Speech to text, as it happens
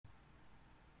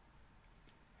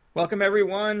Welcome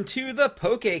everyone to the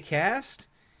PokeCast.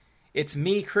 It's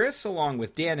me, Chris, along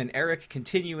with Dan and Eric,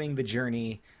 continuing the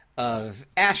journey of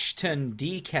Ashton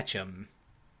D. Ketchum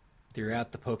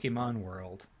throughout the Pokemon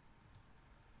world.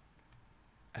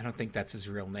 I don't think that's his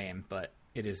real name, but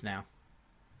it is now.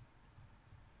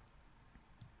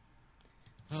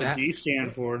 What's the D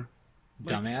stand for?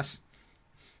 Dumbass.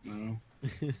 No.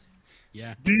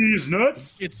 Yeah. D's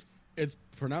nuts? It's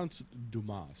pronounced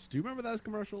Dumas. Do you remember that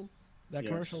commercial? That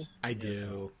commercial? I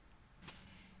do.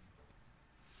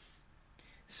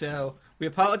 So, we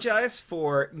apologize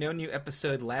for no new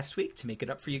episode last week. To make it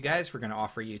up for you guys, we're going to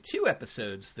offer you 2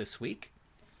 episodes this week.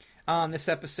 On this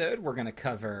episode, we're going to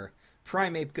cover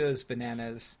Primeape Goes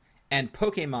Bananas and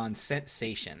Pokemon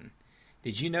Sensation.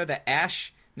 Did you know that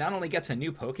Ash not only gets a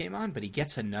new Pokemon, but he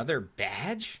gets another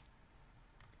badge?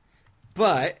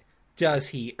 But does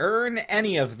he earn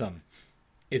any of them?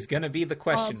 Is going to be the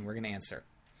question we're going to answer.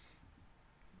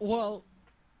 Well,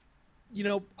 you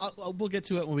know, we'll get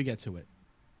to it when we get to it.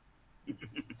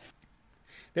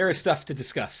 There is stuff to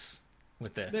discuss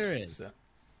with this. There is.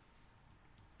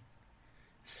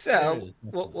 So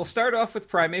we'll start off with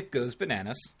Primeape Goes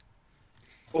Bananas.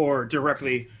 Or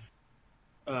directly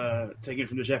taken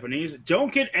from the Japanese,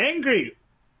 don't get angry,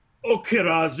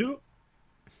 Okirazu.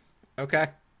 Okay.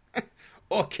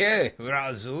 Okay,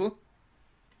 Razu.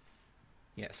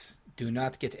 Yes, do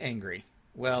not get angry.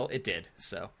 Well, it did,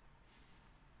 so.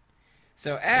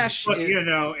 So Ash But, is... you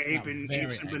know, apes and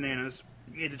very angry. bananas.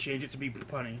 You had to change it to be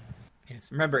punny.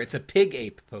 Yes, remember, it's a pig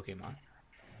ape Pokemon.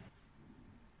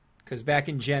 Because back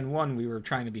in Gen 1, we were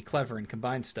trying to be clever and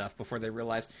combine stuff before they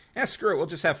realized, screw it, we'll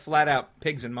just have flat-out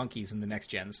pigs and monkeys in the next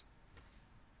gens.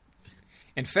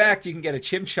 In fact, you can get a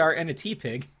Chimchar and a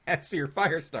T-Pig as your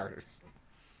fire starters.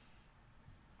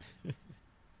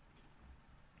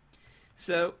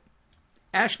 So,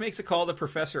 Ash makes a call to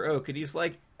Professor Oak, and he's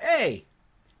like, hey,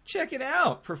 check it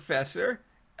out, Professor.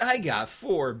 I got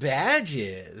 4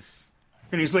 badges.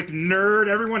 And he's like, nerd,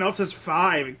 everyone else has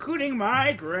 5, including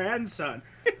my grandson,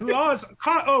 who has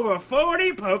caught over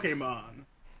 40 Pokemon.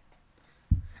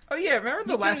 Oh, yeah, remember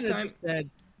the last time... Just said,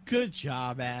 good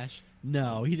job, Ash.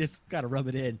 No, he just got to rub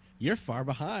it in. You're far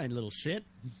behind, little shit.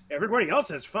 Everybody else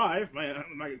has 5.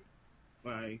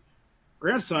 My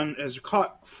grandson has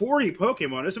caught 40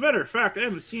 Pokemon. As a matter of fact, I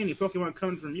haven't seen any Pokemon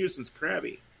coming from you since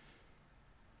Krabby.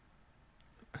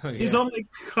 Oh, yeah. He's only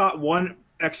caught 1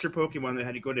 extra Pokemon that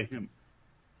had to go to him.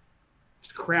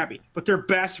 It's Krabby. But they're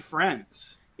best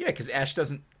friends. Yeah, because Ash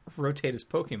doesn't rotate his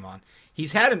Pokemon.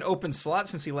 He's had an open slot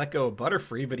since he let go of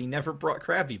Butterfree, but he never brought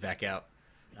Krabby back out.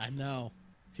 I know.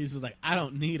 He's just like, I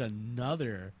don't need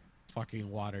another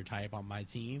fucking water type on my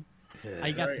team.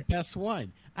 I got the best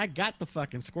one. I got the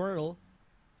fucking Squirtle.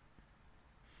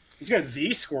 He's got the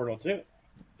Squirtle, too.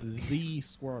 The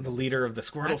Squirtle. The leader of the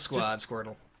Squirtle That's Squad,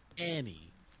 Squirtle.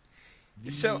 Any.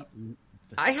 So,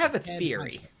 I have a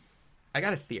theory. I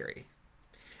got a theory.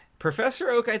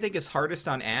 Professor Oak, I think, is hardest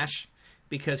on Ash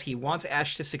because he wants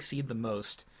Ash to succeed the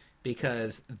most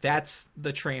because that's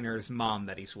the trainer's mom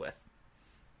that he's with.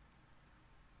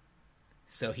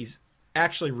 So he's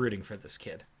actually rooting for this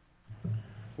kid.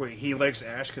 Wait, he likes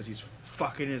Ash because he's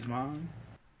fucking his mom?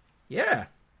 Yeah.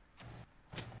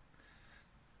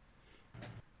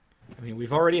 I mean,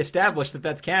 we've already established that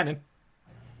that's canon.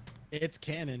 It's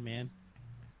canon, man.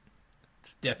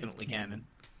 It's definitely canon.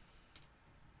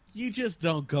 You just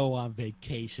don't go on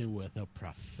vacation with a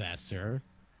professor.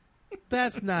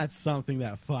 That's not something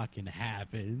that fucking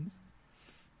happens.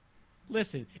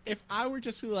 Listen, if I were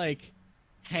just be like,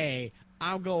 hey,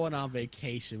 I'm going on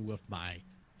vacation with my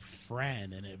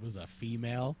friend and it was a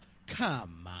female,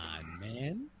 come on,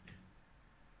 man.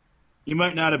 You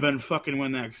might not have been fucking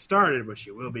when that started, but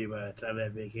you will be by the time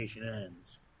that vacation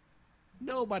ends.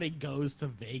 Nobody goes to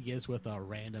Vegas with a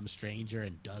random stranger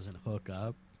and doesn't hook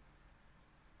up.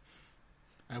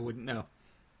 I wouldn't know.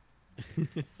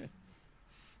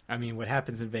 I mean, what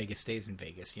happens in Vegas stays in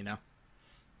Vegas, you know?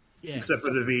 Yeah, Except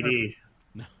for the VD.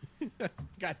 No.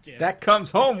 God damn. That comes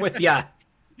home with ya.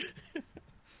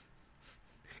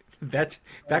 That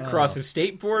crosses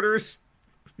state borders,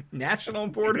 national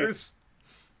borders.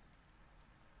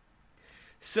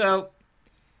 So,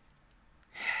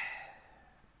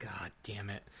 God damn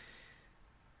it.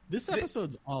 This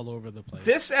episode's all over the place.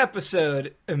 This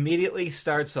episode immediately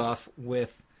starts off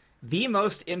with the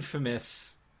most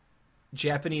infamous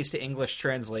Japanese to English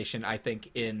translation, I think,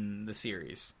 in the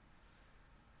series.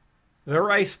 The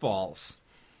rice balls.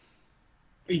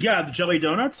 You got the jelly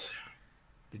donuts?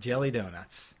 The jelly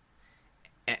donuts.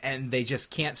 And they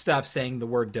just can't stop saying the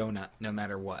word donut no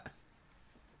matter what.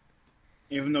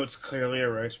 Even though it's clearly a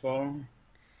rice ball?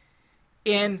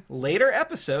 In later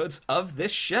episodes of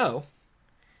this show,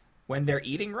 when they're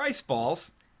eating rice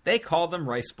balls, they call them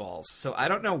rice balls. So I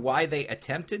don't know why they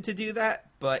attempted to do that,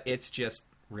 but it's just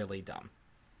really dumb.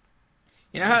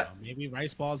 You know how... Maybe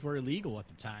rice balls were illegal at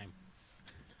the time.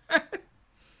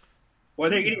 What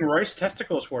are they eating rice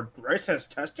testicles for? Rice has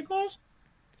testicles?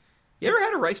 You ever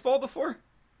had a rice ball before?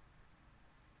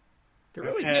 They're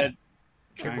really Had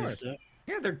good. kind of course. stuff.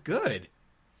 Yeah, they're good.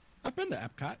 I've been to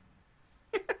Epcot.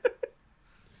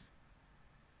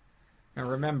 Now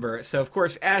remember, so of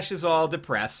course Ash is all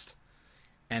depressed,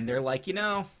 and they're like, you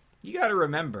got to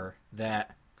remember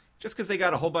that just because they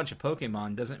got a whole bunch of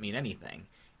Pokemon doesn't mean anything.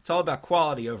 It's all about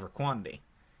quality over quantity.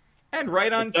 And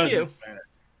right on It doesn't cue, matter.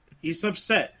 He's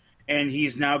upset, and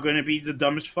he's now going to be the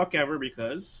dumbest fuck ever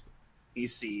because he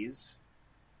sees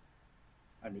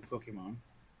a new Pokemon.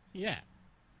 Yeah.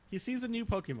 He sees a new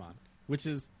Pokemon, which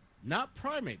is not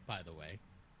Primate, by the way.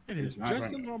 It is It's not just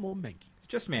Primate. a normal Mankey. it's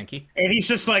just Mankey. And he's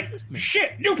just like,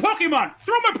 shit, new Pokemon!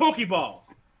 Throw my Pokeball!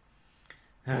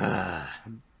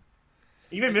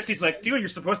 Even Misty's like, dude, you're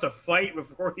supposed to fight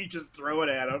before you just throw it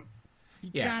at him.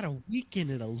 You Yeah. gotta weaken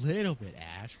it a little bit,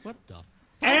 Ash. What the fuck?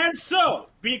 And so,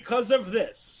 because of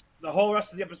this, the whole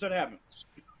rest of the episode happens.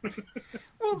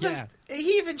 Well, Yeah.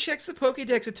 he even checks the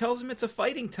Pokédex. It tells him it's a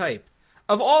fighting type.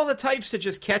 Of all the types to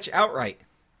just catch outright.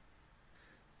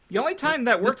 The only time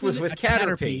that worked was This with is a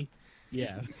Caterpie.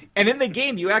 Yeah. And in the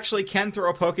game, you actually can throw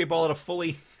a Pokeball at a full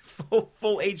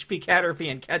HP Caterpie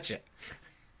and catch it.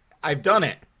 I've done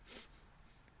it.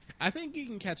 I think you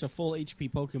can catch a full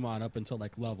HP Pokemon up until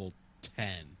like level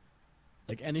 10.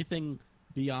 Like anything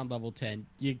beyond level 10,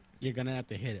 you're gonna have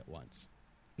to hit it once.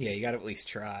 Yeah, you got to at least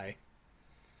try.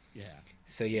 Yeah.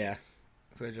 So yeah,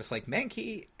 so they're just like,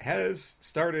 Mankey has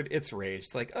started its rage.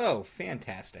 It's like, oh,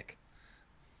 fantastic.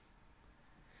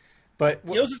 But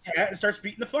Steals his hat and starts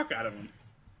beating the fuck out of him.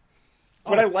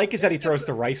 what I like is that he throws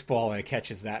the rice ball and it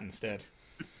catches that instead.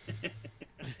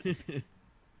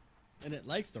 And it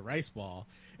likes the rice ball.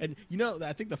 And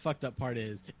I think the fucked up part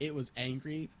is it was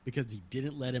angry because he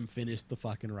didn't let him finish the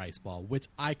fucking rice ball, which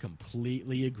I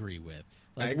completely agree with.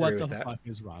 I Like, agree what with the that. fuck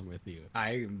is wrong with you?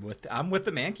 I'm with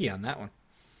the Mankey on that one.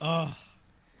 Oh,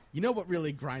 you know what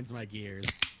really grinds my gears?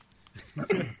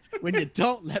 When you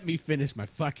don't let me finish my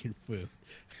fucking food.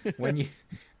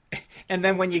 And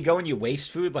then when you go and you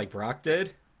waste food like Brock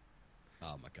did,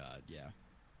 Oh my god, yeah.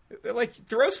 they're like,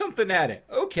 throw something at it.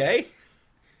 Okay.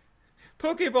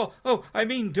 Pokeball. Oh, I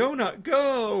mean donut.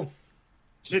 Go.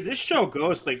 Dude, this show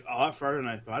goes like a lot farther than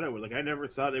I thought it would. Like I never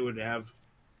thought they would have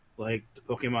like the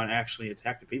Pokemon actually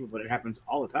attack the people, but it happens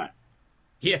all the time.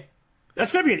 Yeah.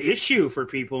 That's gonna be an issue for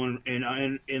people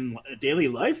in daily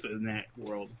life in that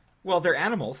world. Well, they're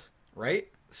animals, right?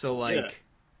 So like,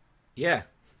 yeah.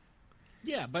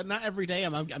 Yeah, but not every day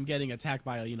I'm getting attacked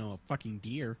by a fucking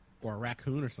deer or a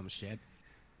raccoon or some shit.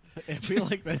 I feel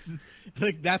like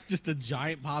that's just a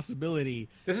giant possibility.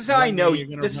 This is how I know. You're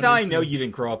gonna This is run how I into- know you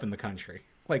didn't grow up in the country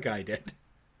like I did.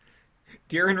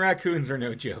 Deer and raccoons are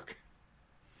no joke.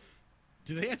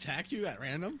 Do they attack you at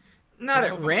random? Not For at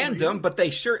no fucking random, reason? but they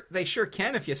sure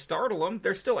can if you startle them.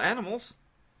 They're still animals.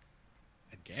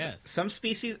 I guess. Some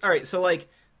species. All right, so like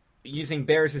using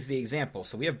bears as the example.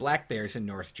 So we have black bears in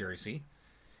North Jersey,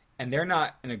 and they're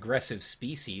not an aggressive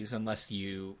species unless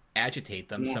you agitate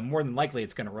them. Yeah. So more than likely,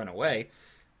 it's going to run away.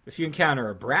 If you encounter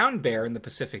a brown bear in the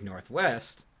Pacific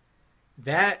Northwest,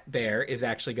 that bear is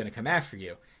actually going to come after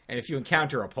you. And if you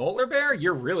encounter a polar bear,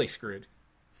 you're really screwed.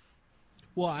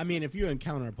 Well, I mean, if you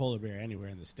encounter a polar bear anywhere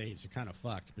in the States, you're kind of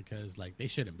fucked because, like, they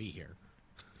shouldn't be here.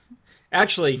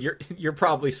 Actually, you're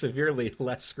probably severely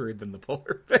less screwed than the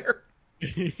polar bear.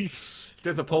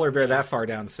 There's a polar bear that far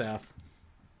down south.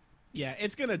 Yeah,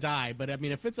 it's gonna die, but I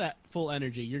mean, if it's at full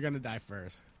energy, you're gonna die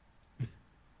first.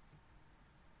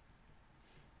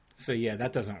 So yeah,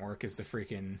 that doesn't work as the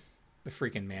freaking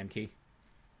Mankey.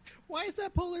 Why is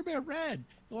that polar bear red?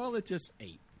 Well, it just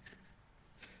ate.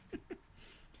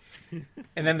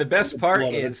 And then the best part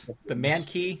blood of is it. the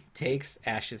Mankey takes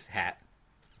Ash's hat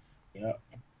Yeah.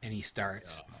 and he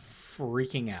starts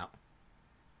freaking out.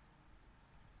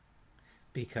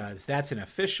 Because that's an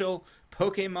official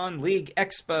Pokemon League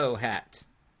Expo hat.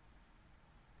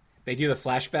 They do the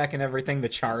flashback and everything. The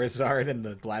Charizard and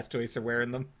the Blastoise are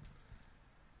wearing them.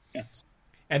 Yes.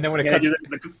 And then when it Yeah,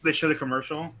 cuts, they show the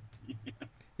commercial.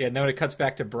 yeah, and then when it cuts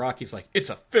back to Brock, he's like, "It's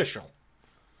official."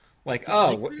 Like, They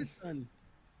oh, could've done-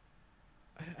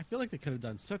 I feel like they could have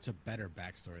done such a better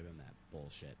backstory than that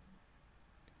bullshit.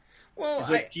 well, It's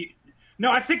like,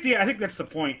 I think that's the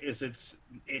point. Is it's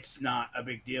not a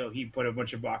big deal. He put a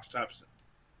bunch of box tops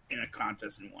in a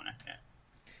contest and won a hat.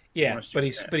 Yeah, wants to but do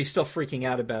he's that. but he's still freaking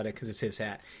out about it because it's his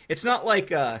hat. It's not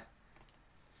like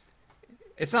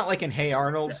in Hey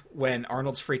Arnold when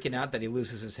Arnold's freaking out that he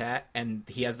loses his hat and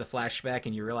he has the flashback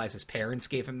and you realize his parents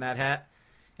gave him that hat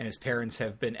and his parents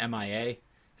have been MIA.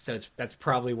 So that's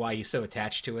probably why he's so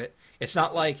attached to it. It's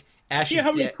not like Ash See is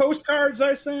how many dead. postcards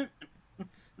I sent?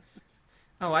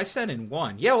 Oh, I sent in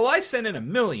one. Yeah, well, I sent in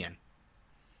 1,000,000.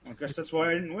 I guess that's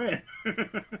why I didn't win.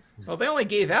 Well, they only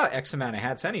gave out X amount of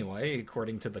hats anyway,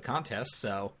 according to the contest.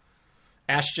 So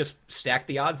Ash just stacked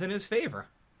the odds in his favor.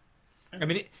 I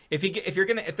mean,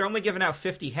 if they're only giving out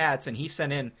 50 hats, and he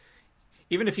sent in,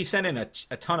 even if he sent in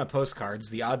a ton of postcards,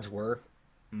 the odds were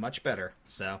much better.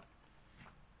 So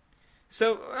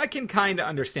I can kind of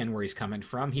understand where he's coming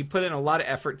from. He put in a lot of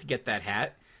effort to get that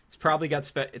hat. It's probably got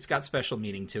special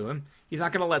meaning to him. He's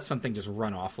not going to let something just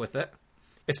run off with it,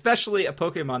 especially a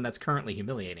Pokemon that's currently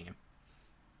humiliating him.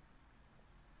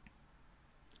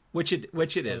 Which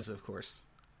it is, of course.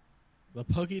 The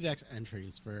Pokédex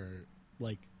entries for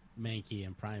like Mankey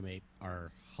and Primeape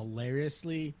are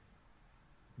hilariously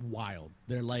wild.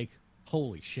 They're like,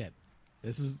 holy shit.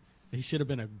 He should have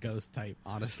been a ghost type,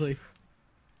 honestly.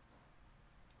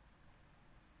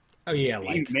 Oh yeah, He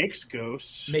like makes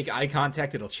ghosts. make eye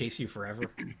contact, it'll chase you forever.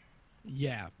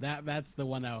 Yeah, that's the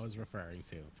one I was referring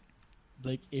to.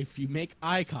 Like, if you make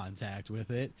eye contact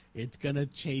with it, it's gonna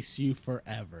chase you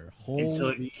forever.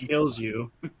 Until Holy it kills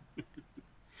you.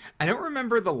 I don't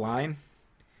remember the line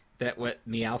that what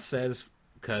Meowth says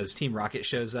because Team Rocket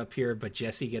shows up here, but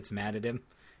Jesse gets mad at him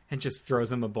and just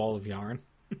throws him a ball of yarn,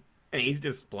 and he's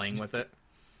just playing with it.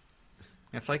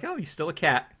 And it's like, oh, he's still a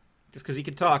cat. Just because he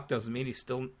can talk doesn't mean he's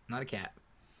still not a cat.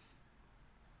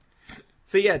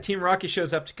 So yeah, Team Rocket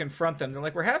shows up to confront them. They're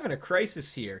like, we're having a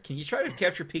crisis here. Can you try to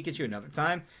capture Pikachu another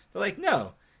time? They're like,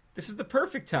 no, this is the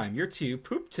perfect time. You're to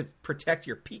poop to protect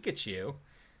your Pikachu.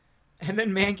 And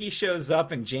then Mankey shows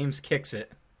up and James kicks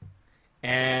it.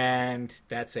 And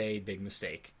that's a big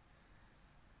mistake.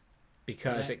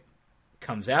 Because it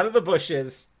comes out of the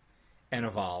bushes and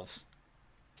evolves.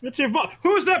 It's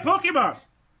Who's that Pokemon?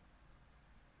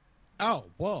 Oh,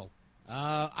 whoa.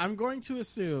 I'm going to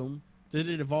assume, did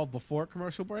it evolve before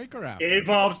commercial break or after? It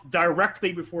evolves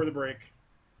directly before the break.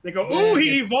 They go, Yeah, "Ooh,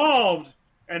 he evolved!"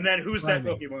 And then, who's that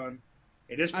Primeape. Pokemon?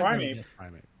 It is I'm gonna Primeape. guess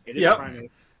Primeape. It is Yep. Primeape.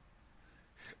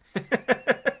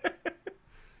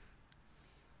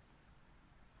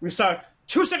 We saw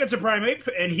 2 seconds of Primeape,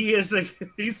 and he's the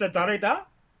Dareda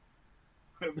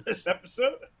of this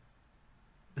episode.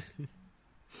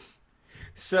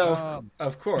 So,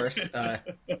 of course,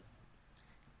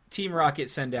 Team Rocket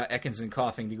send out Ekans and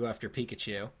Coughing to go after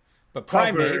Pikachu. But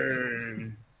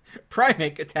Primeape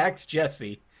attacks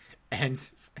Jessie and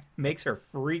makes her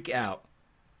freak out.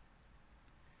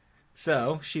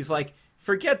 So she's like,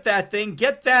 forget that thing,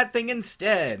 get that thing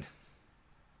instead.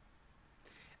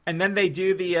 And then they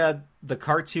do the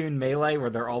cartoon melee where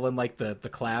they're all in like the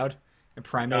cloud and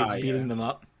Primeape's beating them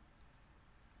up.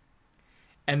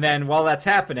 And then while that's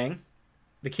happening,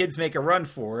 the kids make a run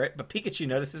for it, but Pikachu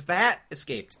notices the hat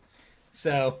escaped.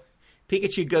 So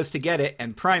Pikachu goes to get it,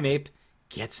 and Primeape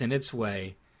gets in its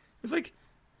way. It's like,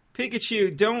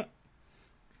 Pikachu, don't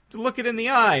look it in the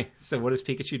eye. So what does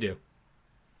Pikachu do?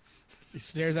 He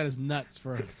stares at his nuts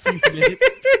for a few minutes.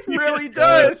 It really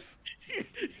does.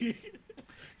 He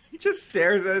just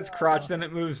stares at its crotch, then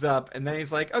it moves up, and then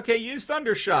he's like, okay, use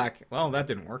Thundershock. Well, that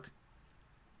didn't work.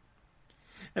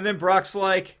 And then Brock's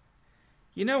like,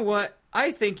 you know what?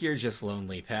 I think you're just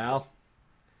lonely, pal.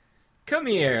 Come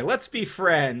here, let's be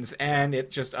friends. And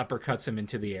it just uppercuts him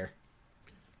into the air.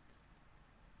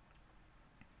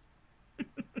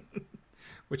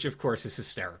 Which, of course, is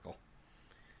hysterical.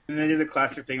 And they do the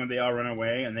classic thing when they all run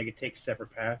away and they can take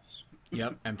separate paths.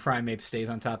 Yep, and Primeape stays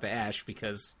on top of Ash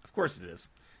because, of course it is.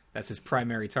 That's his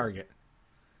primary target.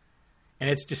 And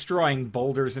it's destroying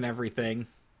boulders and everything.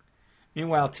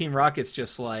 Meanwhile, Team Rocket's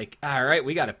just like, all right,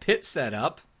 we got a pit set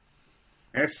up.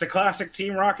 It's the classic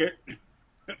Team Rocket.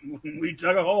 We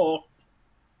dug a hole.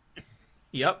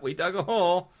 Yep, we dug a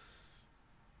hole.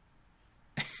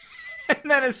 And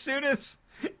then as soon as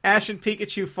Ash and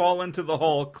Pikachu fall into the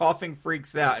hole, Coughing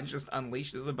freaks out and just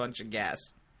unleashes a bunch of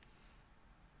gas.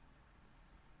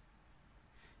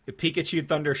 The Pikachu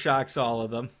thunder shocks all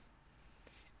of them.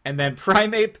 And then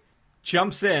Primeape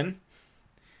jumps in.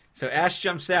 So Ash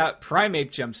jumps out,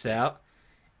 Primeape jumps out,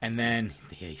 and then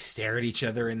they stare at each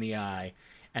other in the eye.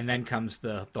 And then comes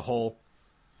the whole...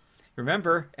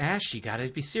 Remember, Ash, you gotta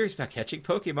be serious about catching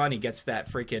Pokemon. He gets that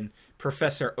freaking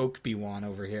Professor Oakby wand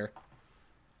over here.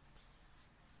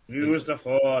 Use the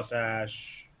Force,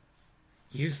 Ash.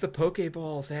 Use the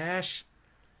Pokeballs, Ash.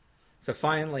 So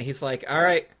finally, he's like, all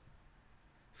right,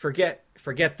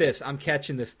 forget this. I'm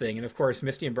catching this thing. And of course,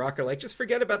 Misty and Brock are like, just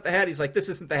forget about the hat. He's like, this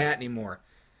isn't the hat anymore.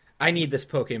 I need this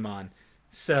Pokemon.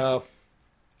 So,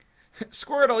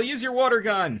 Squirtle, use your water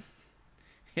gun.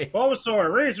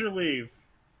 Bulbasaur, Razor Leaf.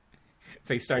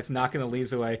 So he starts knocking the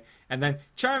leaves away. And then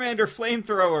Charmander,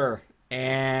 Flamethrower.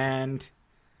 And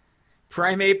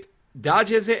Primeape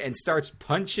dodges it and starts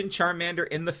punching Charmander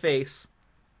in the face.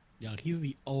 Yeah, he's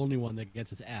the only one that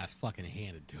gets his ass fucking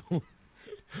handed to him.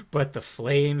 But the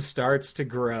flame starts to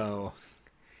grow.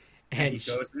 And He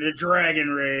goes into Dragon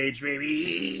Rage,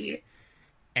 baby.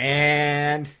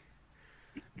 and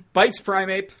bites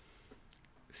Primeape,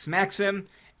 smacks him,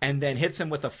 and then hits him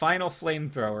with a final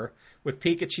flamethrower, with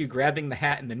Pikachu grabbing the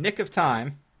hat in the nick of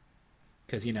time,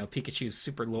 because, you know, Pikachu's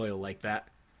super loyal like that.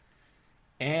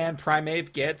 And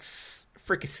Primeape gets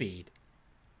fricasseed.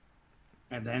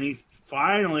 And then he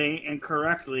finally,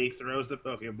 incorrectly, throws the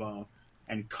Pokeball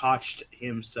and cotched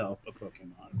himself a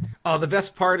Pokemon. Oh, the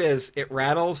best part is it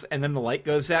rattles, and then the light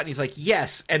goes out, and he's like,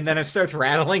 yes, and then it starts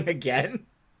rattling again.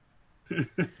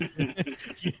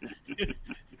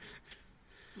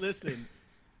 Listen,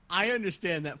 I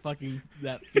understand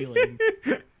that feeling.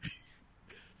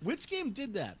 Which game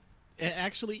did that?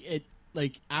 It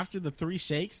like after the 3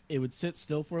 shakes, it would sit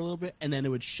still for a little bit, and then it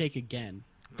would shake again.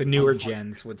 The newer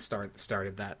gens would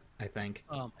started that, I think.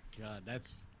 Oh my god,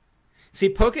 that's... See,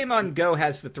 Pokemon Go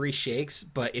has the 3 shakes,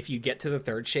 but if you get to the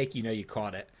 3rd shake, you know you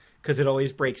caught it. Because it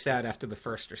always breaks out after the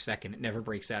 1st or 2nd. It never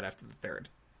breaks out after the 3rd.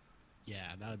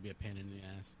 Yeah, that would be a pain in the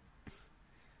ass.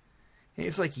 And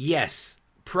he's like, yes,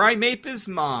 Primeape is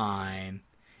mine.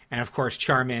 And of course,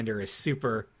 Charmander is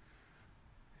super,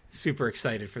 super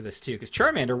excited for this too, because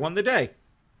Charmander won the day.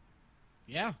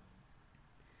 Yeah.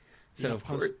 So of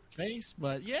course, face,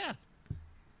 but yeah.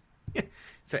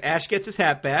 So Ash gets his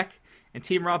hat back, and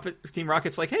Team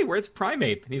Rocket's like, hey, where's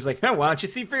Primeape? And he's like, oh, why don't you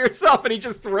see for yourself? And he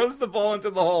just throws the ball into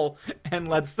the hole and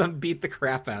lets them beat the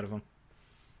crap out of him.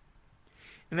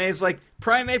 And then he's like,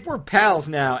 Primeape, we're pals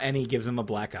now. And he gives him a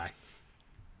black eye.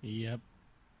 Yep.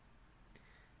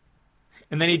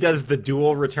 And then he does the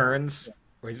dual returns,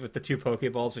 where he's with the 2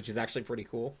 Pokeballs, which is actually pretty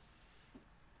cool.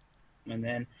 And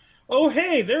then, oh,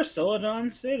 hey, there's Celadon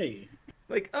City.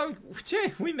 Like, oh,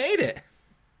 gee, we made it.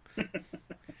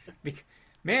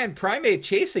 Man, Primeape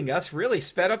chasing us really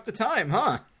sped up the time,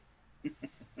 huh?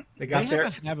 They have a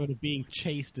habit of being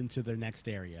chased into their next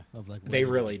area. They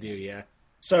really do, yeah.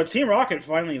 So Team Rocket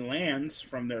finally lands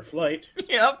from their flight.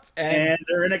 Yep. And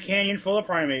they're in a canyon full of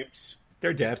Primeapes.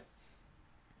 They're dead.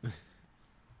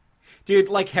 Dude,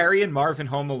 like Harry and Marv in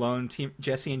Home Alone,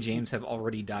 Jesse and James have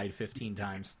already died 15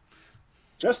 times.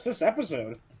 Just this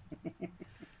episode.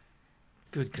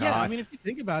 Good God. Yeah, I mean, if you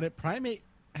think about it, Primeape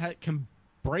can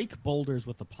break boulders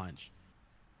with a punch.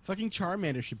 Fucking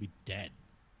Charmander should be dead.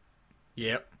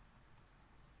 Yep.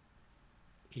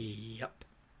 Yep.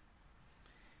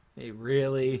 He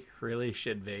really, really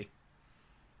should be.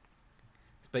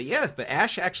 But yeah,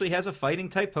 Ash actually has a fighting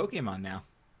type Pokemon now.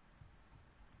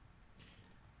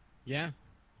 Yeah.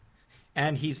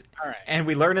 And all right. And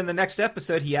we learn in the next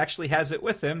episode he actually has it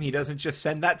with him. He doesn't just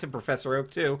send that to Professor Oak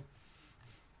too.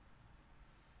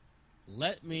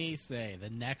 Let me say, the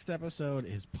next episode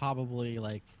is probably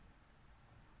like,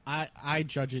 I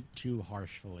judge it too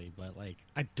harshly, but like,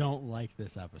 I don't like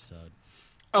this episode.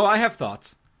 Oh, I have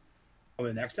thoughts. Oh,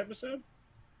 the next episode?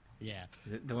 Yeah.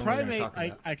 The one we're gonna talk Primeape,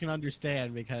 about. I can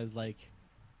understand because, like,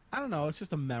 I don't know, it's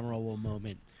just a memorable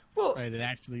moment. Well, right? It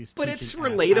actually is but it's teaching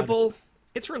Ash relatable.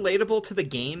 It's relatable to the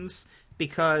games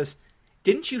because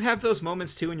didn't you have those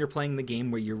moments too when you're playing the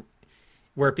game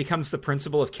where it becomes the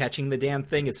principle of catching the damn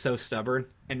thing? It's so stubborn,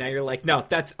 and now you're like, no,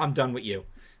 I'm done with you.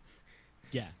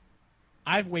 Yeah.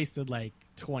 I've wasted like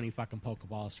 20 fucking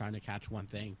Pokeballs trying to catch one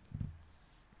thing.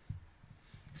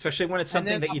 Especially when it's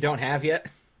something that you don't have yet.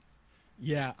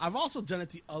 Yeah, I've also done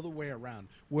it the other way around,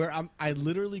 where I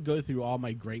literally go through all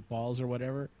my Great Balls or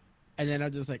whatever, and then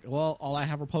I'm just like, well, all I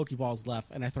have are Pokeballs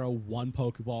left, and I throw one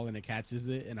Pokeball and it catches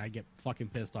it, and I get fucking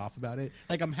pissed off about it.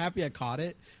 Like, I'm happy I caught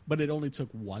it, but it only took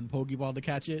one Pokeball to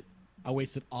catch it. I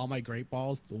wasted all my Great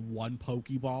Balls. The one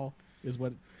Pokeball is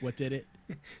what did it.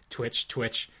 Twitch.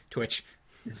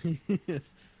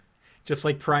 Just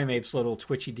like Primeape's little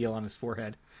twitchy deal on his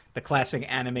forehead. The classic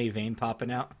anime vein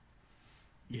popping out.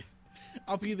 Yeah.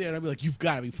 I'll be there and I'll be like, you've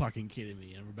got to be fucking kidding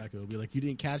me. And Rebecca will be like, you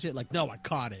didn't catch it? Like, no, I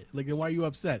caught it. Like, then why are you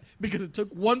upset? Because it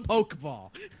took one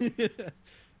Pokeball. It's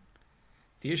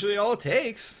usually all it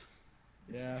takes.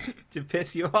 Yeah. To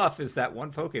piss you off is that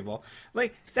one Pokeball.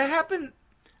 Like, that happened.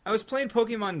 I was playing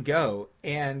Pokemon Go,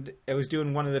 and I was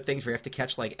doing one of the things where you have to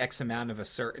catch, like, X amount of a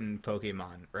certain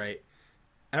Pokemon, right?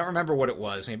 I don't remember what it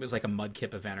was. Maybe it was like a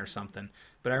Mudkip event or something.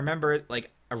 But I remember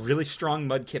like a really strong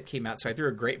Mudkip came out, so I threw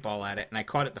a great ball at it, and I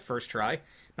caught it the first try. And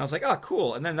I was like, oh,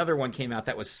 cool. And then another one came out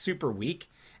that was super weak,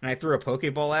 and I threw a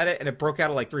Pokeball at it, and it broke out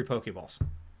of like 3 Pokeballs.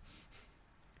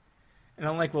 And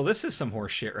I'm like, well, this is some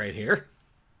horse shit right here.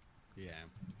 Yeah.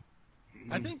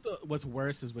 I think what's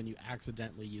worse is when you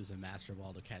accidentally use a Master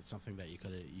Ball to catch something that you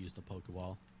could have used a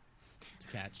Pokeball to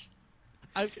catch.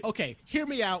 Okay, hear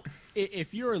me out.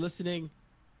 If you're listening,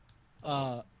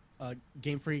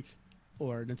 Game Freak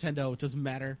or Nintendo, it doesn't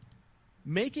matter.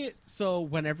 Make it so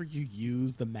whenever you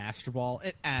use the Master Ball,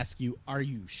 it asks you, "Are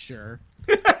you sure?"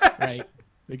 Right?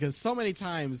 Because so many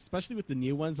times, especially with the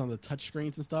new ones on the touch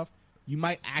screens and stuff, you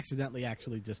might accidentally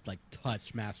actually just like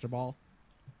touch Master Ball,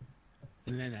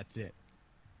 and then that's it.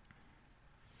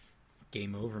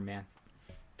 Game over, man.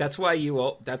 That's why you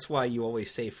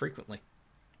always save frequently.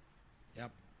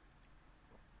 Yep.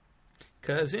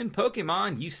 Because in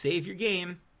Pokemon, you save your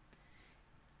game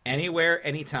anywhere,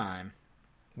 anytime.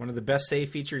 One of the best save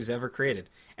features ever created.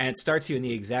 And it starts you in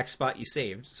the exact spot you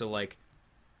saved. So, like,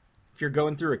 if you're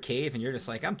going through a cave and you're just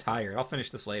like, I'm tired, I'll finish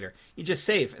this later. You just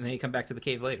save, and then you come back to the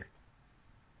cave later.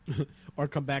 Or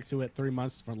come back to it 3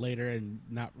 months from later and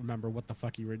not remember what the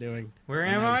fuck you were doing. Where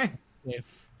am I?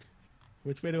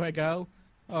 Which way do I go?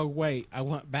 Oh, wait, I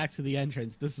went back to the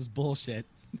entrance. This is bullshit.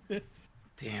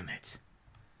 Damn it.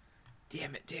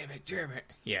 Damn it.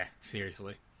 Yeah,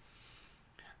 seriously.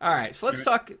 All right, so let's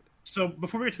talk. So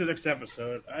before we get to the next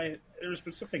episode, there's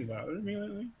been something bothering me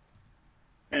lately,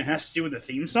 and it has to do with the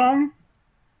theme song.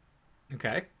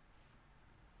 Okay.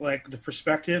 Like the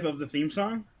perspective of the theme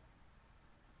song.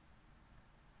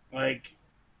 Like,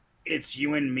 it's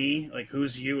you and me. Like,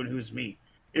 who's you and who's me?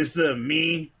 Is the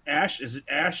me Ash? Is it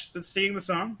Ash that's singing the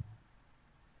song?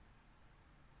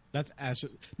 That's Ash.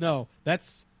 No,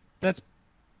 that's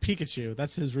Pikachu.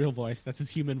 That's his real voice. That's his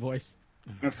human voice.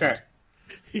 Okay.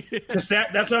 Because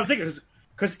that's what I'm thinking.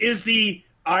 Because is the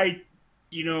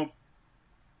you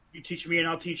teach me and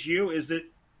I'll teach you, is it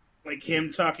like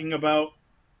him talking about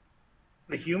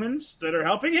the humans that are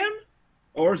helping him?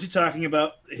 Or is he talking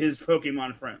about his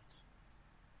Pokemon friends?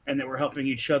 And that we're helping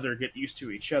each other get used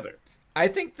to each other? I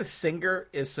think the singer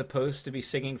is supposed to be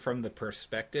singing from the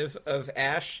perspective of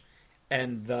Ash,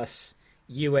 and thus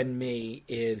you and me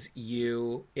is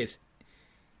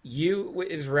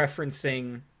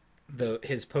referencing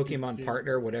his Pokemon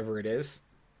partner, whatever it is,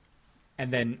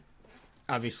 and then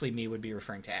obviously me would be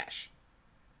referring to Ash.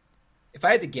 If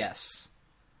I had to guess,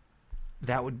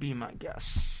 that would be my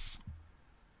guess.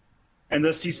 And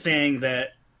thus he's saying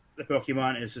that the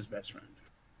Pokemon is his best friend.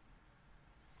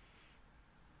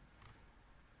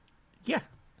 Yeah.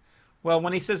 Well,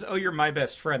 when he says, "Oh, you're my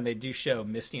best friend," they do show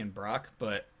Misty and Brock,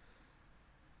 but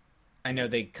I know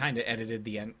they kind of edited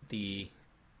the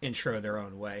intro their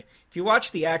own way. If you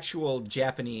watch the actual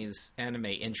Japanese anime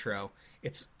intro,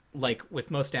 it's like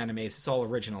with most animes, it's all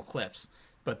original clips,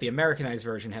 but the Americanized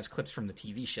version has clips from the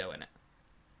TV show in it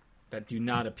that do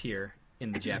not appear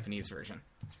in the Japanese version.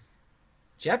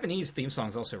 Japanese theme song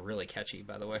is also really catchy,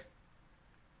 by the way.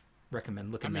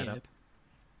 Recommend looking that up.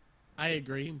 I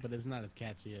agree, but it's not as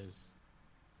catchy as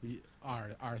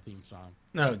our theme song.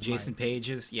 No, Jason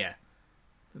Page's, yeah,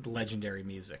 the legendary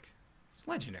music. It's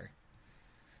legendary.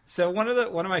 So one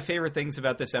of my favorite things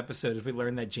about this episode is we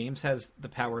learned that James has the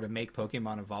power to make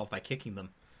Pokemon evolve by kicking them.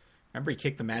 Remember, he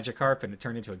kicked the Magikarp and it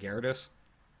turned into a Gyarados.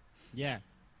 Yeah,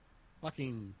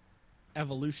 fucking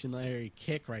evolutionary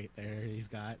kick right there. He's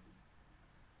got.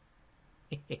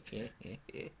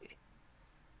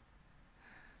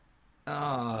 Ah,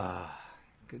 oh,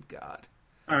 good God.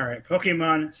 All right,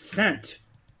 Pokemon Scent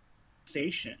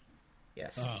Station.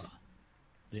 Yes. Oh,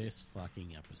 this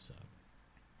fucking episode.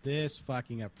 This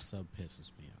fucking episode pisses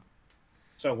me off.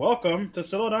 So welcome to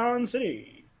Celadon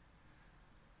City.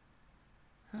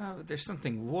 Oh, there's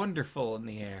something wonderful in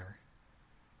the air.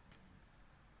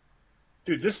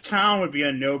 Dude, this town would be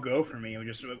a no-go for me. I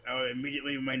would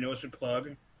immediately, my nose would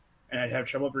plug, and I'd have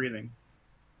trouble breathing.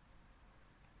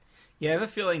 Yeah, I have a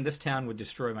feeling this town would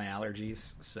destroy my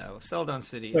allergies. So, Celadon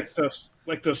City.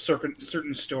 Like those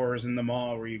certain stores in the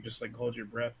mall where you just like hold your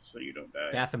breath so you don't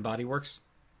die. Bath and Body Works.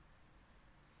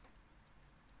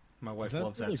 My wife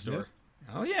loves that store. Exist?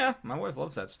 Oh yeah, my wife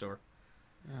loves that store.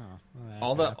 Oh,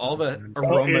 All the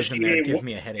aromas in there give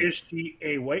me a headache. Is she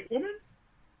a white woman?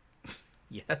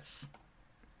 Yes.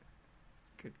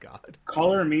 Good God.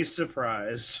 Color me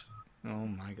surprised. Oh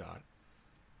my God.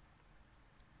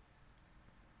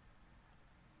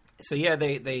 So yeah,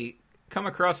 they come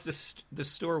across this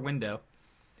store window,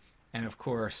 and of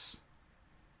course,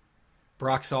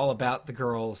 Brock's all about the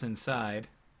girls inside.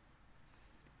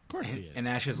 course he is. And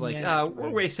Ash is like, Yeah. we're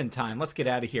wasting time. Let's get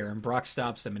out of here. And Brock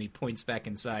stops him, and he points back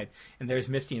inside. And there's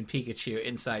Misty and Pikachu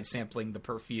inside sampling the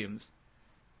perfumes.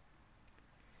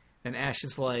 And Ash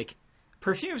is like,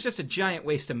 perfume's just a giant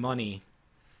waste of money.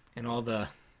 And all the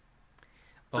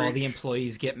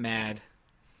employees get mad.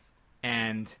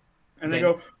 And they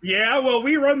go, yeah, well,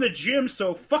 we run the gym,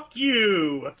 so fuck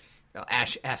you. Well,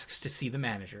 Ash asks to see the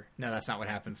manager. No, that's not what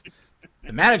happens.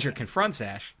 The manager confronts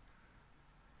Ash.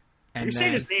 And You're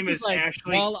saying his name is like,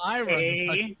 Ashley well, I run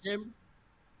K. the gym.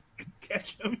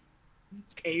 Ketchum?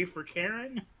 K for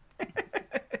Karen?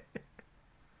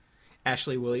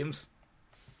 Ashley Williams.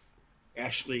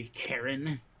 Ashley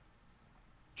Karen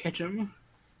Ketchum?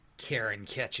 Karen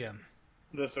Ketchum.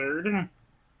 The third?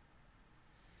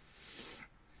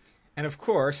 And of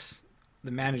course,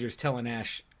 the manager's telling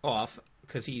Ash off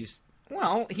because he's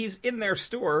in their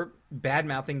store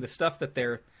bad-mouthing the stuff that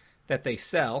they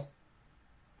sell.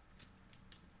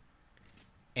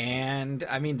 And,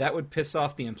 I mean, that would piss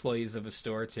off the employees of a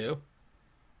store, too.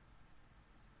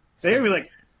 They'd be like,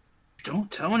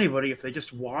 don't tell anybody. If they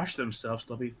just wash themselves,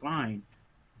 they'll be fine.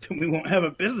 Then we won't have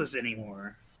a business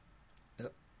anymore.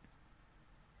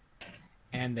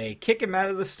 And they kick him out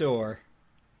of the store.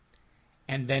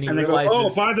 And then he and they realizes... go,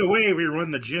 oh, by the way, we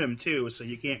run the gym, too, so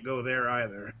you can't go there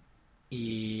either.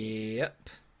 Yep.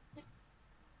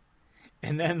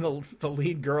 And then the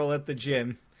lead girl at the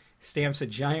gym stamps a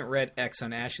giant red X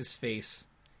on Ash's face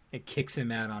and kicks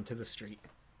him out onto the street.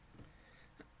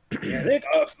 Yeah, they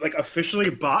officially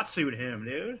bot-suit him,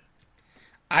 dude.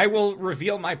 I will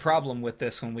reveal my problem with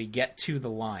this when we get to the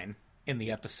line in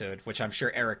the episode, which I'm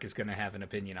sure Eric is going to have an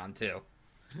opinion on too.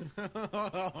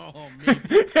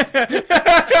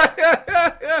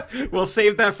 We'll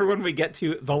save that for when we get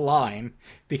to the line,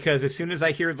 because as soon as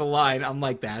I hear the line, I'm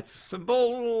like, that's a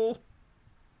bull.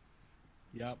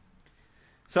 Yep.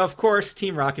 So, of course,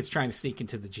 Team Rocket's trying to sneak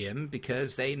into the gym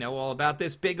because they know all about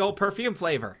this big old perfume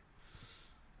flavor.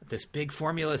 This big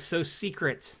formula is so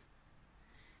secret.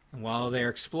 And while they're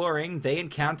exploring, they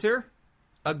encounter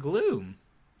a Gloom.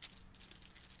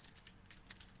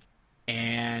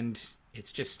 And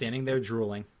it's just standing there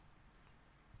drooling.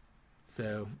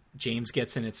 So James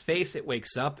gets in its face, it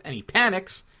wakes up, and he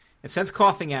panics and sends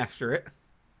coughing after it.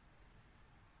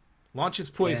 Launches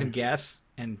poison gas,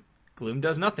 and Gloom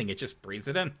does nothing. It just breathes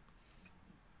it in.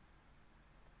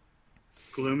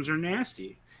 Glooms are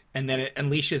nasty. And then it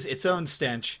unleashes its own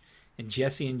stench, and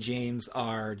Jesse and James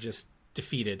are just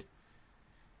defeated.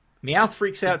 Meowth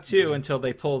freaks out too until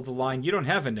they pull the line, you don't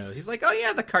have a nose. He's like, oh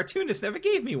yeah, the cartoonist never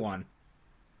gave me one.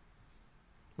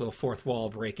 Little fourth wall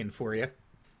breaking for you.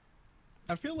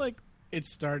 I feel like it's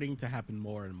starting to happen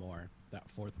more and more, that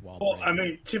fourth wall Well, break. I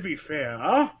mean, to be fair,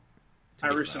 I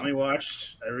recently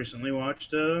watched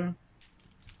a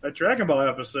Dragon Ball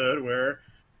episode where,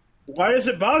 why is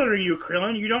it bothering you,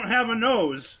 Krillin? You don't have a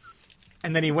nose.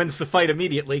 And then he wins the fight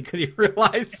immediately because he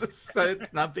realizes that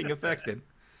it's not being affected.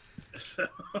 So,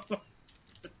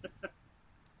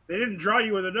 they didn't draw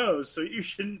you with a nose, so you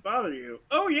shouldn't bother you.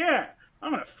 Oh yeah,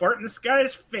 I'm gonna fart in this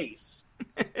guy's face.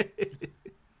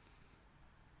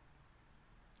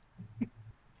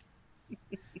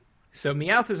 So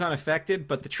Meowth is unaffected,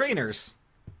 but the trainers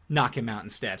knock him out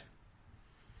instead.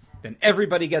 Then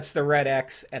everybody gets the red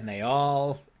X, and they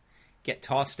all get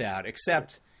tossed out,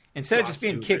 except instead of just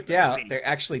being kicked out, they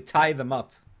actually tie them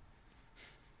up.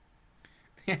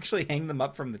 They actually hang them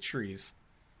up from the trees.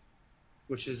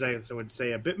 Which is, I would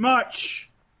say, a bit much.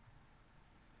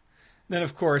 Then,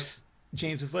 of course,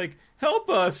 James is like, help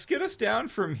us, get us down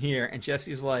from here. And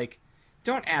Jesse's like,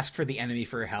 don't ask for the enemy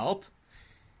for help.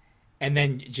 And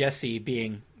then Jesse,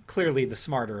 being clearly the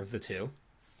smarter of the two,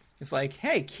 is like,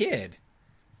 hey, kid,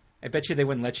 I bet you they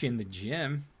wouldn't let you in the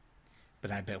gym,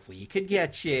 but I bet we could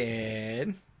get you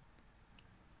in.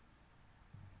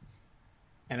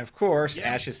 And of course,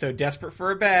 Ash is so desperate for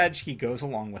a badge, he goes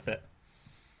along with it.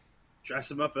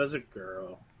 Dress him up as a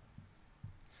girl.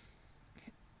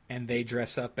 And they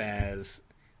dress up as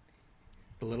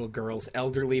the little girl's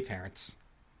elderly parents.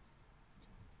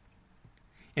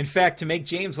 In fact, to make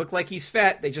James look like he's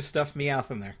fat, they just stuff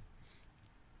Meowth in there.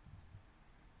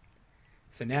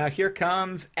 So now here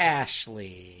comes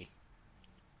Ashley.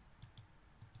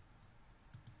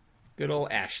 Good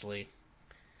old Ashley.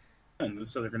 And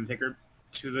so they're going to take her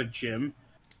to the gym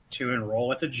to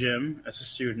enroll at the gym as a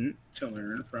student to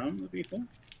learn from the people.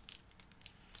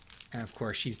 And of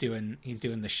course, he's doing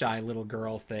the shy little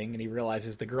girl thing, and he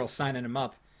realizes the girl signing him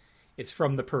up is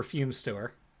from the perfume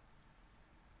store.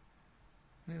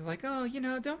 And he's like, oh,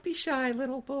 don't be shy,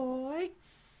 little boy.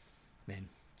 Then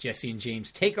Jesse and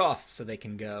James take off so they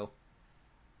can go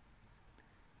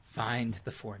find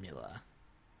the formula.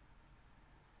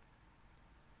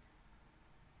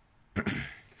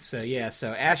 So yeah,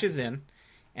 so Ash is in,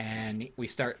 and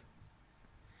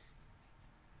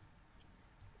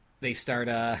they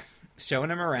start showing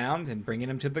him around and bringing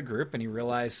him to the group, and he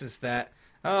realizes that,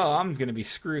 oh, I'm going to be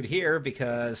screwed here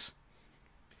because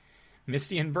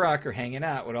Misty and Brock are hanging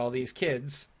out with all these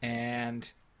kids,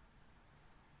 and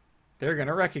they're going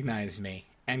to recognize me.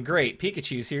 And great,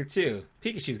 Pikachu's here too.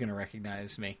 Pikachu's going to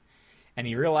recognize me. And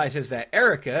he realizes that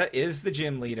Erica is the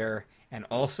gym leader and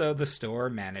also the store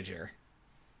manager.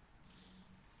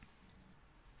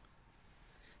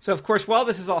 So, of course, while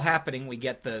this is all happening, we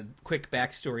get the quick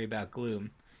backstory about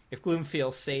Gloom. If Gloom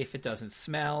feels safe, it doesn't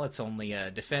smell. It's only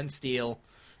a defense deal.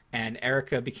 And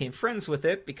Erica became friends with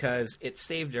it because it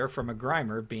saved her from a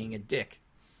Grimer being a dick.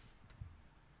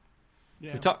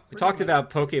 Yeah, We talked about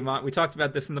Pokemon. We talked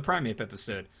about this in the Primeape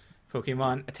episode.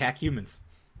 Pokemon attack humans.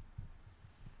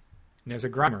 And there's a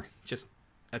Grimer just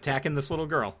attacking this little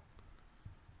girl.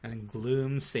 And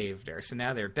Gloom saved her. So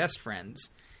now they're best friends.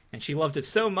 And she loved it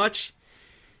so much,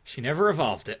 she never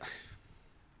evolved it.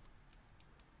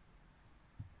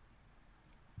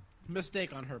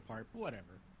 Mistake on her part, but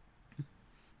whatever.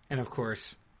 And of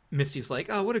course, Misty's like,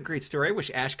 oh, what a great story. I wish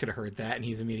Ash could have heard that. And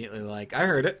he's immediately like, I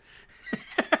heard it.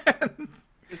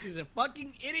 Misty's a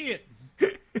fucking idiot.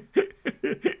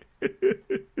 It's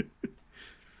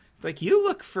like, you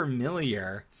look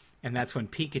familiar. And that's when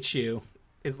Pikachu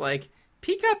is like,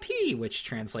 Pika-Pee, which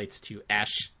translates to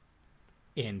Ash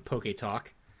in Poke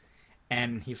Talk.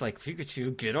 And he's like,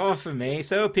 Pikachu, get off of me.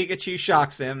 So Pikachu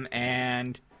shocks him,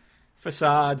 and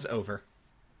facade's over.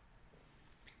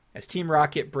 As Team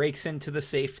Rocket breaks into the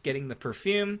safe getting the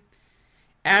perfume,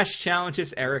 Ash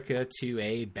challenges Erica to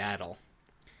a battle.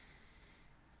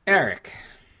 Eric,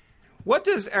 what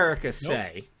does Erica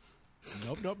say?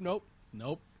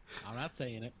 Nope. I'm not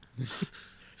saying it.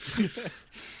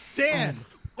 Dan,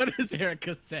 what does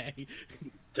Erica say?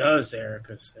 Does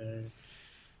Erica say?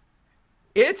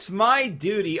 It's my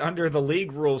duty under the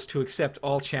league rules to accept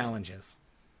all challenges.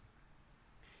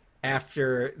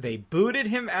 After they booted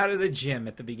him out of the gym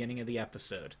at the beginning of the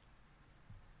episode.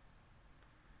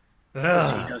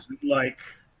 Because he doesn't like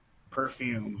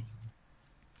perfume.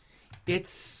 It's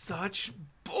such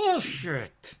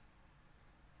bullshit.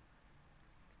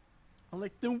 I'm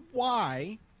like, then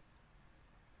why?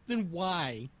 Then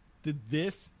why did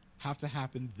this have to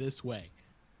happen this way?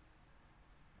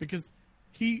 Because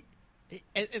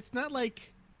it's not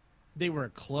like they were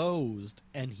closed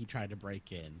and he tried to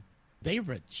break in. They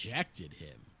rejected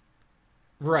him.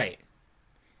 Right.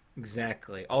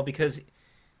 Exactly. All because,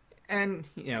 and,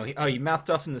 you know, you mouthed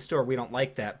off in the store, we don't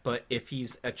like that. But if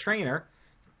he's a trainer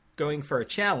going for a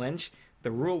challenge,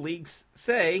 the rule leagues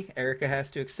say Erica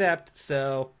has to accept.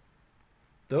 So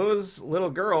those little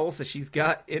girls that she's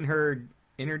got in her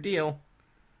deal,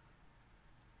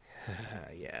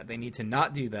 yeah, they need to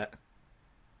not do that.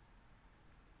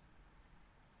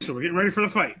 So we're getting ready for the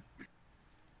fight.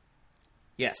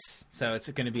 Yes. So it's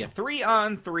going to be a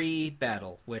 3-on-3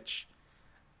 battle, which,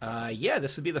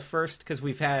 this would be the first, because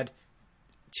we've had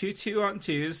 2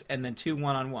 2-on-2s and then 2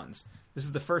 1-on-1s. This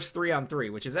is the first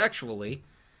 3-on-3, which is actually,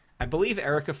 I believe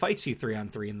Erica fights you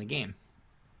 3-on-3 in the game,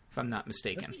 if I'm not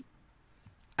mistaken.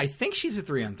 I think she's a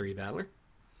 3-on-3 battler.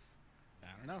 I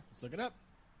don't know. Let's look it up.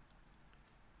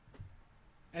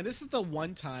 And this is the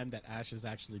one time that Ash is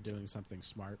actually doing something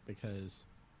smart because,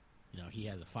 he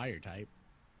has a fire type.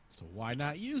 So why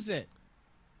not use it?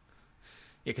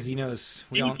 Yeah, because he knows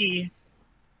we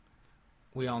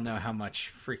all know how much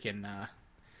freaking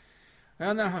we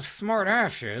all know how smart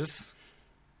Ash is.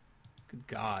 Good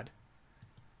God.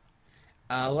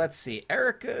 Let's see.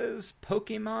 Erica's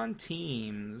Pokemon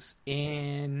teams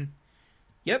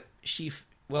she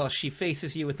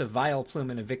faces you with a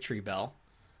Vileplume and a Victory Bell,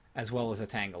 as well as a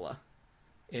Tangela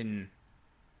in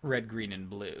red, green, and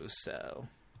blue. So.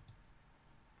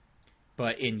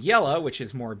 But in yellow, which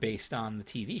is more based on the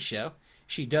TV show,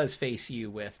 she does face you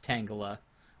with Tangela,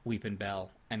 Weepinbell,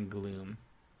 and Gloom.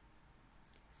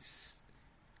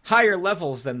 Higher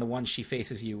levels than the ones she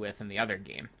faces you with in the other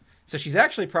game. So she's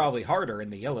actually probably harder in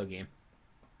the yellow game.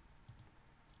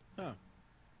 Huh.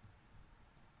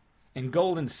 In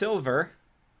Gold and Silver,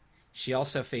 she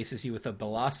also faces you with a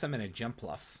Bellossom and a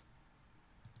Jumpluff.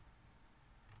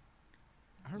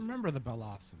 I remember the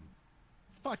Bellossom.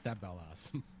 Fuck that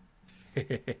Bellossom.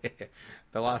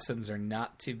 Bellossoms are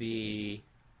not to be...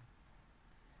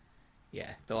 Yeah,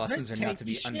 Bellossoms are not to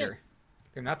be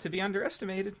They're not to be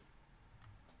underestimated.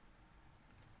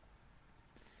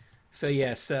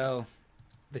 So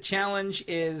the challenge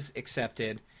is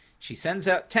accepted. She sends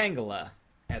out Tangela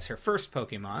as her first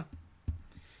Pokemon.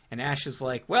 And Ash is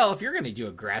like, well, if you're going to do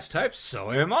a grass type,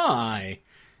 so am I.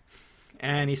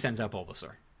 And he sends out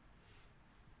Bulbasaur.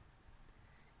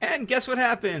 And guess what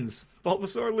happens?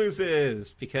 Bulbasaur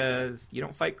loses, because you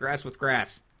don't fight grass with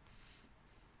grass.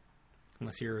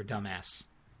 Unless you're a dumbass.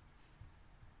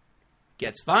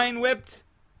 Gets Vine Whipped.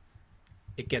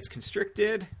 It gets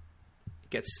constricted. It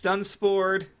gets Stun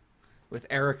Spored, with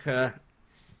Erica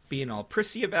being all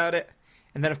prissy about it.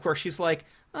 And then, of course, she's like,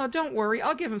 oh, don't worry,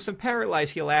 I'll give him some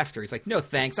Paralyze Heal after. He's like, no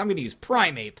thanks, I'm going to use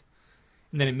Primeape.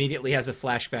 And then immediately has a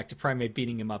flashback to Primeape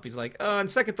beating him up. He's like, oh, on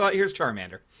second thought, here's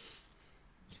Charmander.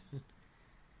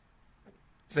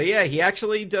 So yeah, he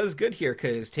actually does good here,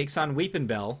 because takes on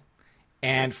Weepinbell,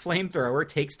 and Flamethrower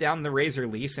takes down the Razor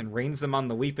Leaf and rains them on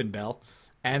the Weepinbell,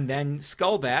 and then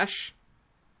Skull Bash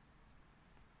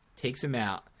takes him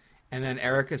out. And then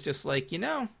Erica's just like,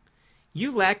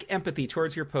 you lack empathy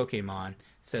towards your Pokemon,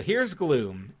 so here's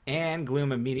Gloom. And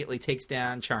Gloom immediately takes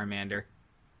down Charmander.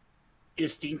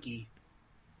 Is stinky.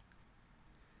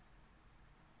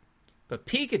 But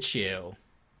Pikachu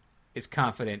is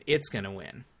confident it's going to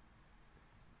win.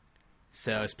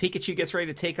 So as Pikachu gets ready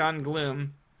to take on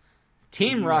Gloom,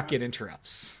 Team Rocket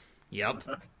interrupts. Yep.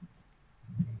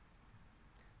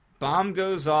 Bomb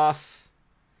goes off.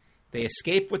 They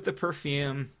escape with the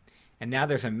perfume. And now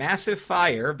there's a massive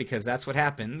fire, because that's what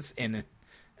happens in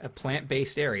a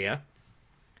plant-based area.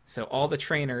 So all the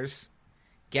trainers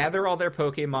gather all their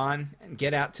Pokemon and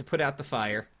get out to put out the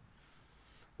fire.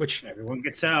 Which everyone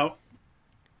gets out.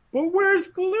 But where's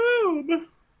Gloom?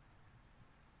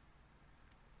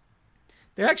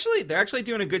 They're actually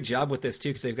doing a good job with this too,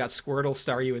 because they've got Squirtle,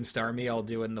 Staryu, and Starmie all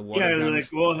doing the water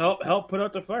guns. Like, well, help put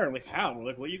out the fire. I'm like, how? We're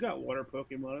like, well, you got water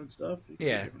Pokemon and stuff.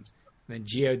 Yeah. Then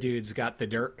Geodude's got the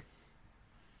dirt.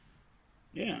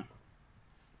 Yeah.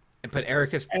 But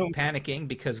Erica's panicking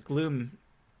because Gloom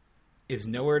is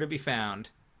nowhere to be found.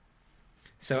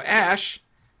 So Ash,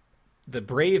 the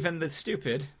brave and the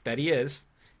stupid that he is,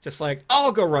 just like,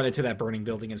 I'll go run into that burning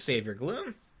building and save your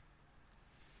Gloom.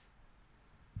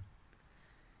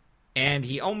 And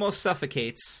he almost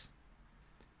suffocates.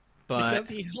 But because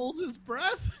he holds his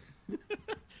breath?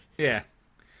 Yeah.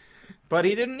 But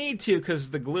he didn't need to,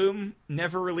 because the Gloom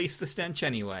never released the stench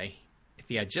anyway. If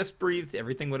he had just breathed,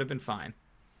 everything would have been fine.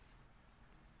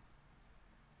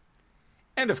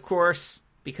 And of course,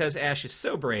 because Ash is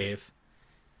so brave,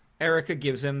 Erica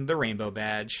gives him the rainbow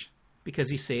badge, because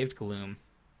he saved Gloom.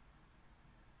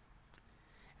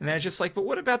 And then it's just like, but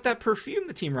what about that perfume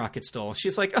the Team Rocket stole?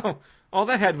 She's like, oh, all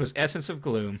that had was essence of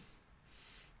Gloom.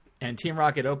 And Team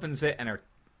Rocket opens it and are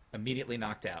immediately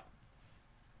knocked out.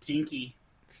 Stinky.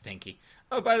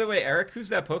 Oh, by the way, Eric, who's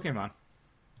that Pokemon?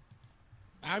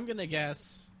 I'm gonna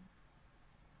guess.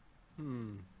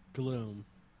 Gloom.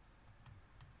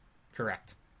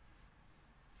 Correct.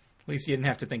 At least you didn't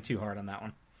have to think too hard on that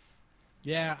one.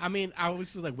 Yeah, I mean, I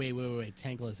was just like, wait,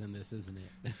 Tankla's in this, isn't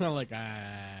it? I'm like,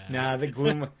 Nah, the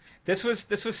Gloom. This was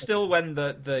still when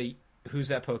the Who's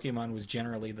That Pokemon was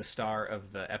generally the star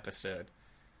of the episode.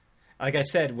 Like I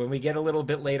said, when we get a little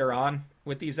bit later on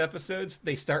with these episodes,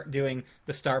 they start doing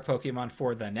the star Pokemon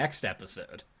for the next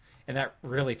episode. And that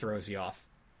really throws you off.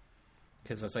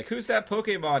 Because it's like, who's that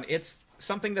Pokemon? It's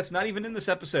something that's not even in this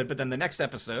episode, but then the next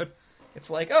episode,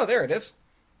 it's like, oh, there it is.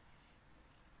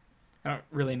 I don't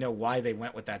really know why they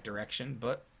went with that direction,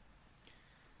 but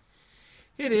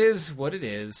it is what it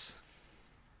is.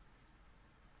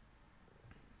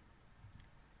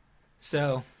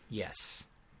 So, yes,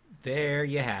 there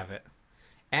you have it.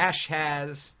 Ash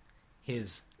has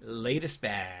his latest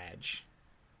badge.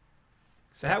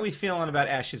 So how are we feeling about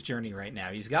Ash's journey right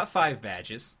now? He's got 5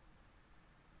 badges.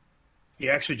 He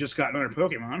actually just got another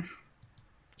Pokemon.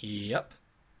 Yep.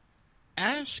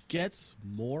 Ash gets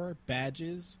more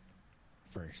badges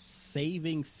for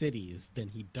saving cities than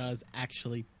he does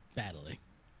actually battling.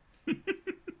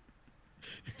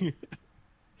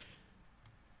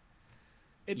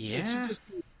 It should just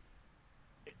be,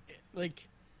 like,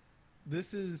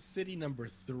 this is city number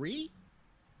 3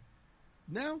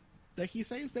 now that he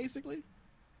saved, basically.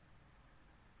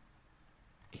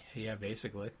 Yeah,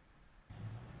 basically.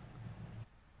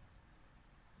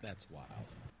 That's wild.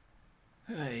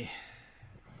 Hey.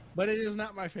 But it is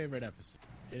not my favorite episode.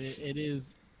 It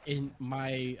is, in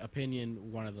my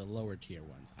opinion, one of the lower tier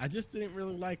ones. I just didn't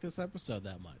really like this episode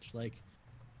that much. Like,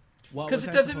 because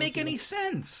it doesn't make any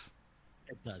sense.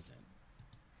 It doesn't.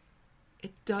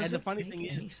 It doesn't. And the funny make thing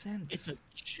any is, sense. it's a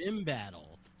gym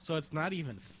battle, so it's not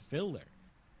even filler.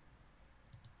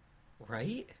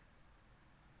 Right?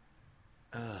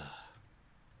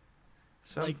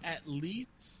 Like, at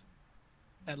least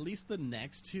the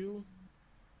next two,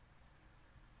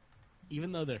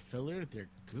 even though they're filler, they're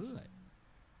good.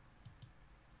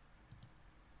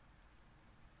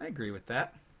 I agree with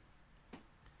that.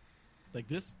 Like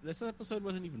this episode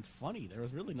wasn't even funny. There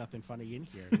was really nothing funny in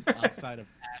here outside of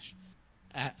Ash.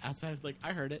 Outside of, like,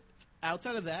 I heard it.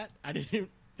 Outside of that, I didn't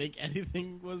think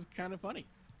anything was kind of funny.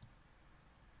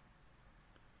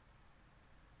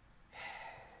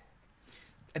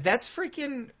 That's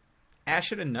freaking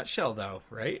Ash in a nutshell, though,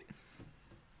 right?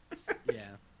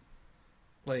 Yeah.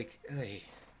 Like, hey,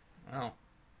 well,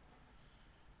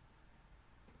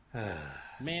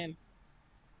 Man.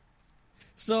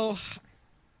 So,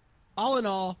 all in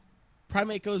all,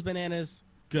 Primate Goes Bananas,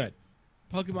 good.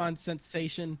 Pokemon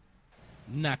Sensation,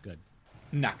 not good.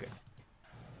 not good.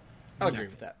 I'll agree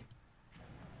with that.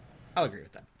 I'll agree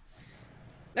with that.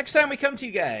 Next time we come to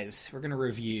you guys, we're going to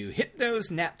review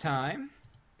Hypno's Nap Time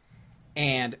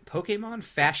and Pokemon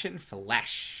Fashion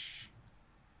Flash.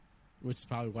 Which is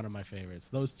probably one of my favorites.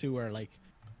 Those two are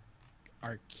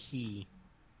key,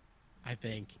 I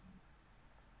think,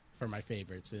 for my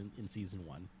favorites in season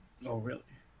 1. Oh, really?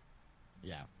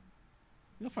 Yeah.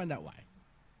 You'll find out why.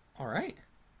 All right.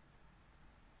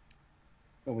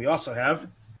 But we also have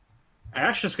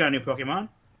Ash just got a new Pokemon.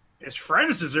 His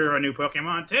friends deserve a new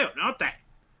Pokemon too, don't they?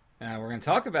 We're going to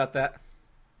talk about that.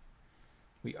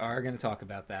 We are going to talk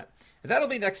about that. And that'll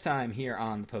be next time here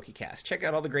on the PokeCast. Check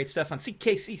out all the great stuff on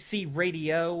CKCC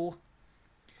Radio.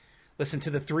 Listen to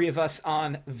the three of us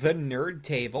on the Nerd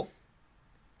Table.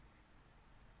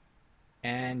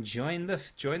 And join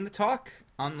the talk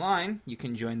online. You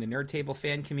can join the Nerd Table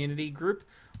fan community group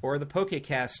or the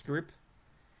PokeCast group.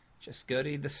 Just go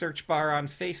to the search bar on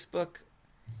Facebook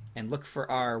and look for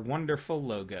our wonderful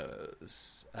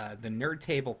logos. The Nerd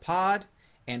Table Pod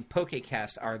and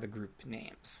PokeCast are the group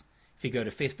names. If you go to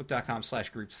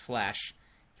facebook.com/group/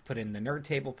 you put in the Nerd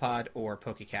Table Pod or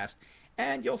PokeCast,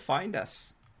 and you'll find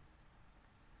us.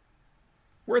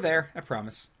 We're there, I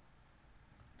promise.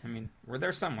 I mean, we're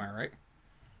there somewhere, right?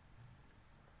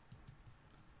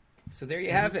 So there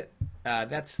you have it.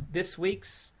 That's this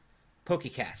week's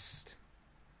PokeCast.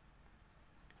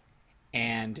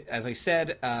 And as I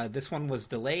said, this one was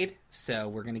delayed, so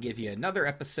we're going to give you another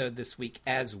episode this week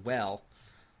as well.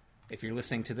 If you're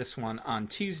listening to this one on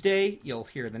Tuesday, you'll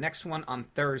hear the next one on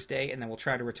Thursday, and then we'll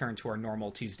try to return to our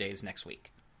normal Tuesdays next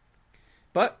week.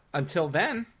 But until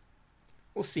then,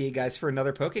 we'll see you guys for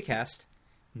another PokeCast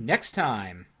next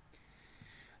time.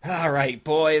 All right,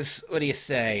 boys, what do you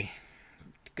say?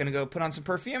 Gonna go put on some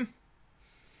perfume?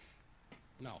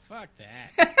 No, fuck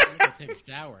that. I'm going to take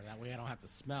a shower. That way I don't have to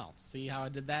smell. See how I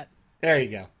did that? There you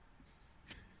go.